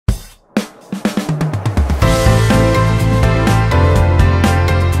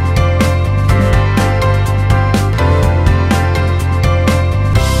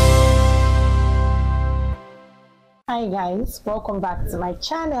guys, welcome back to my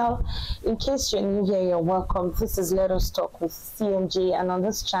channel. In case you're new here, you're welcome. This is Let Us Talk with CMJ, and on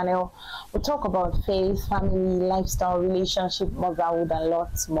this channel we talk about faith, family, lifestyle, relationship, motherhood, and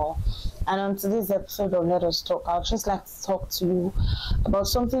lots more. And on today's episode of Let Us Talk, I'd just like to talk to you about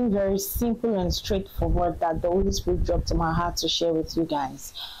something very simple and straightforward that the Holy Spirit dropped in my heart to share with you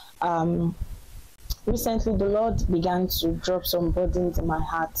guys. Recently the Lord began to drop some burdens in my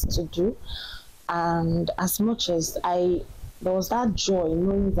heart to do, and as much as there was that joy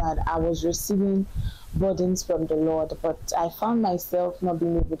knowing that I was receiving burdens from the Lord, but I found myself not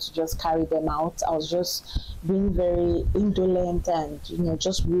being able to just carry them out. I was just being very indolent and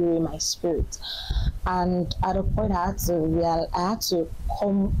just weary my spirit. And at a point I had to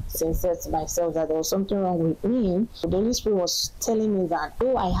come sincere to myself that there was something wrong with me. The Holy Spirit was telling me that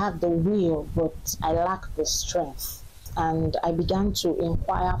though I have the will, but I lack the strength. And I began to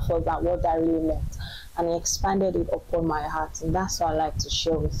inquire further what that really meant, and he expanded it upon my heart, and that's what I like to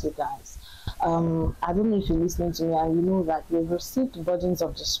share with you guys. I don't know if you're listening to me and you know that you've received burdens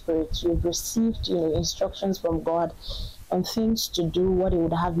of the Spirit, you've received instructions from God on things to do, what he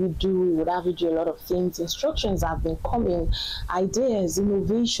would have you do. He would have you do a lot of things. Instructions have been coming, ideas,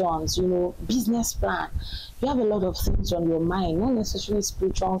 innovations, business plan. You have a lot of things on your mind, not necessarily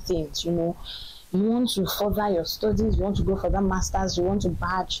spiritual things. You want to further your studies, you want to go for that master's, you want to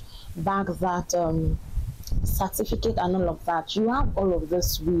bag that certificate and all of that. You have all of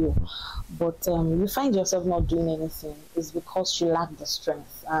this will, but you find yourself not doing anything. It's because you lack the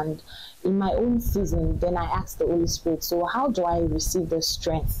strength. And in my own season, then I asked the Holy Spirit, so how do I receive the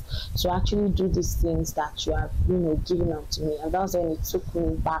strength to actually do these things that you have given unto me? And that's when it took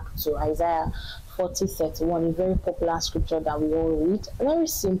me back to Isaiah 40:31, a very popular scripture that we all read. Very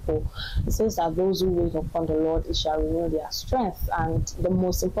simple. It says that those who wait upon the Lord, he shall renew their strength. And the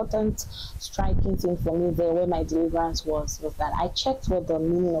most important striking thing for me there, where my deliverance was that I checked what the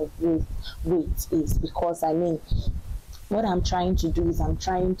meaning of wait is, because what I'm trying to do is I'm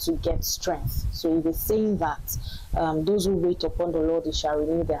trying to get strength. So it is saying that those who wait upon the Lord, they shall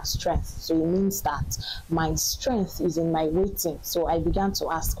renew their strength. So it means that my strength is in my waiting. So I began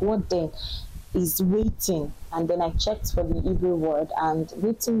to ask, what then is waiting? And then I checked for the Hebrew word, and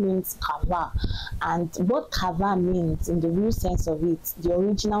waiting means kava. And what kava means in the real sense of it, the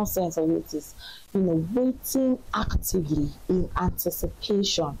original sense of it is waiting actively in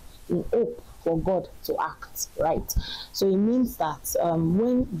anticipation, in hope for God to act, right? So it means that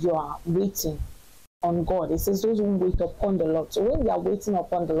when you are waiting on God, it says those who wait upon the Lord. So when you are waiting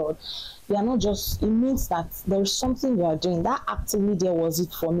upon the Lord, you are not just, it means that there's something you are doing. That actively there was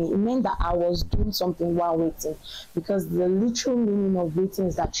it for me. It meant that I was doing something while waiting, because the literal meaning of waiting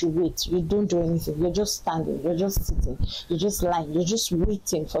is that you wait. You don't do anything. You're just standing. You're just sitting. You're just lying. You're just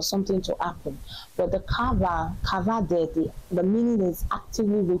waiting for something to happen. But the kava there, the meaning is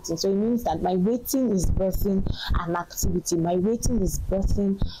actively waiting. So it means that my waiting is birthing an activity. My waiting is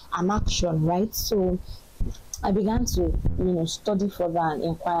birthing an action, right? So I began to study further and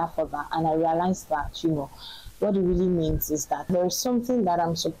inquire further, and I realized that what it really means is that there is something that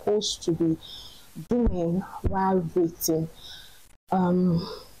I'm supposed to be doing while waiting,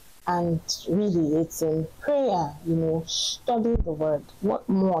 and really it's in prayer, studying the word. What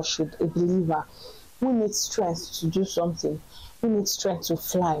more should a believer who needs strength to do something, who needs strength to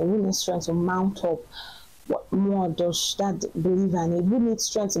fly, who needs strength to mount up, what more does that believer need? Who needs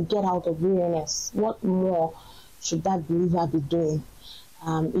strength to get out of weariness? What more should that believer be doing?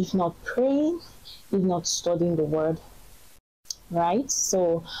 If not praying, if not studying the word, right?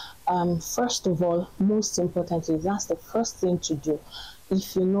 So first of all, most importantly, that's the first thing to do.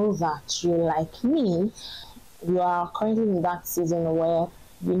 If you know that you're like me, you are currently in that season where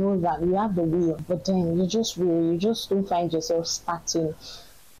you know that you have the will, but then you just don't find yourself starting.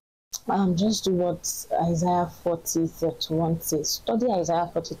 Just do what Isaiah 40:31 says. Study Isaiah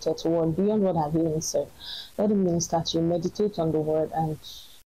 40:31 beyond what I've even said. What it means that you meditate on the word and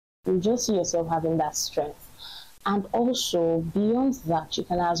you just see yourself having that strength. And also beyond that, you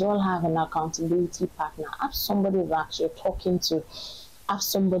can as well have an accountability partner. Have somebody that you're talking to. Have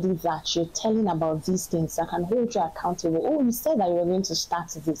somebody that you're telling about these things that can hold you accountable. Oh, you said that you were going to start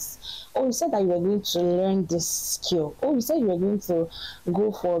this. Oh, you said that you were going to learn this skill. Oh, you said you were going to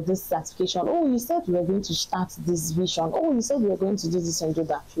go for this certification. Oh, you said you were going to start this vision. Oh, you said you were going to do this and do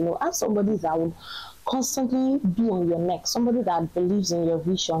that. Have somebody that will constantly be on your neck. Somebody that believes in your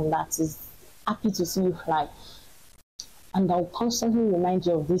vision, that is happy to see you fly. And I'll constantly remind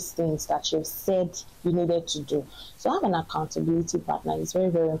you of these things that you've said you needed to do. So have an accountability partner. It's very,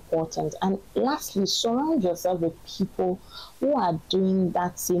 very important. And lastly, surround yourself with people who are doing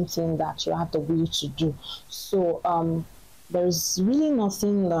that same thing that you have the will to do. So There's really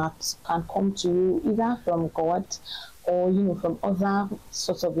nothing that can come to you either from God or from other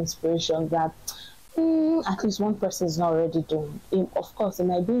sorts of inspiration that at least one person is not already doing. Of course, it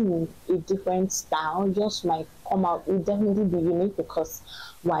might be in a different style, just might come out. It definitely be unique because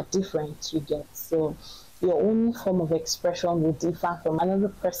we're different. You get so your own form of expression will differ from another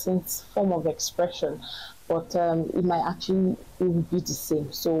person's form of expression, but it might actually it will be the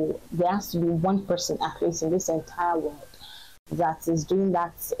same. So there has to be one person at least in this entire world that is doing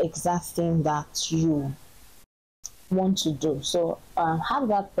that exact thing that you want to do. So have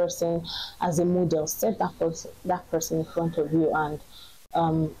that person as a model. Set that person in front of you,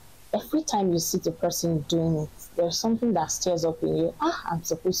 and every time you see the person doing it, there's something that stirs up in you. I'm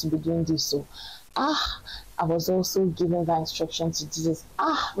supposed to be doing this. So I was also given that instruction to do this.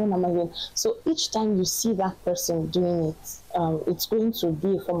 When am I going? So each time you see that person doing it, it's going to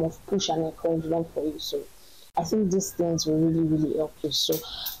be a form of push and encouragement for you. So I think these things will really, really help you. So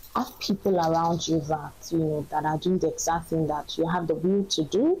have people around you that that are doing the exact thing that you have the will to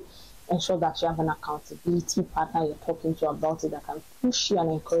do. Ensure that you have an accountability partner you're talking to about it that can push you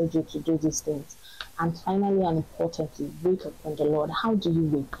and encourage you to do these things. And finally and importantly, wait upon the Lord. How do you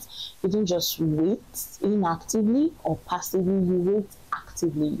wait? You don't just wait inactively or passively, you wait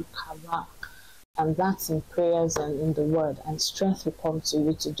actively. You kava. And that's in prayers and in the word, and strength will come to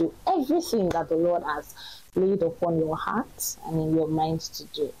you to do everything that the Lord has laid upon your heart and in your mind to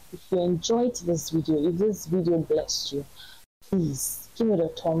do. If you enjoyed this video, if this video blessed you, please give it a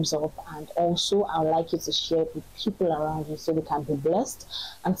thumbs up, and also I would like you to share it with people around you so they can be blessed,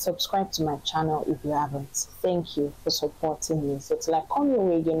 and subscribe to my channel if you haven't. Thank you for supporting me. So till I come your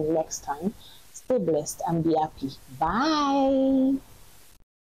way again next time, stay blessed and be happy. Bye.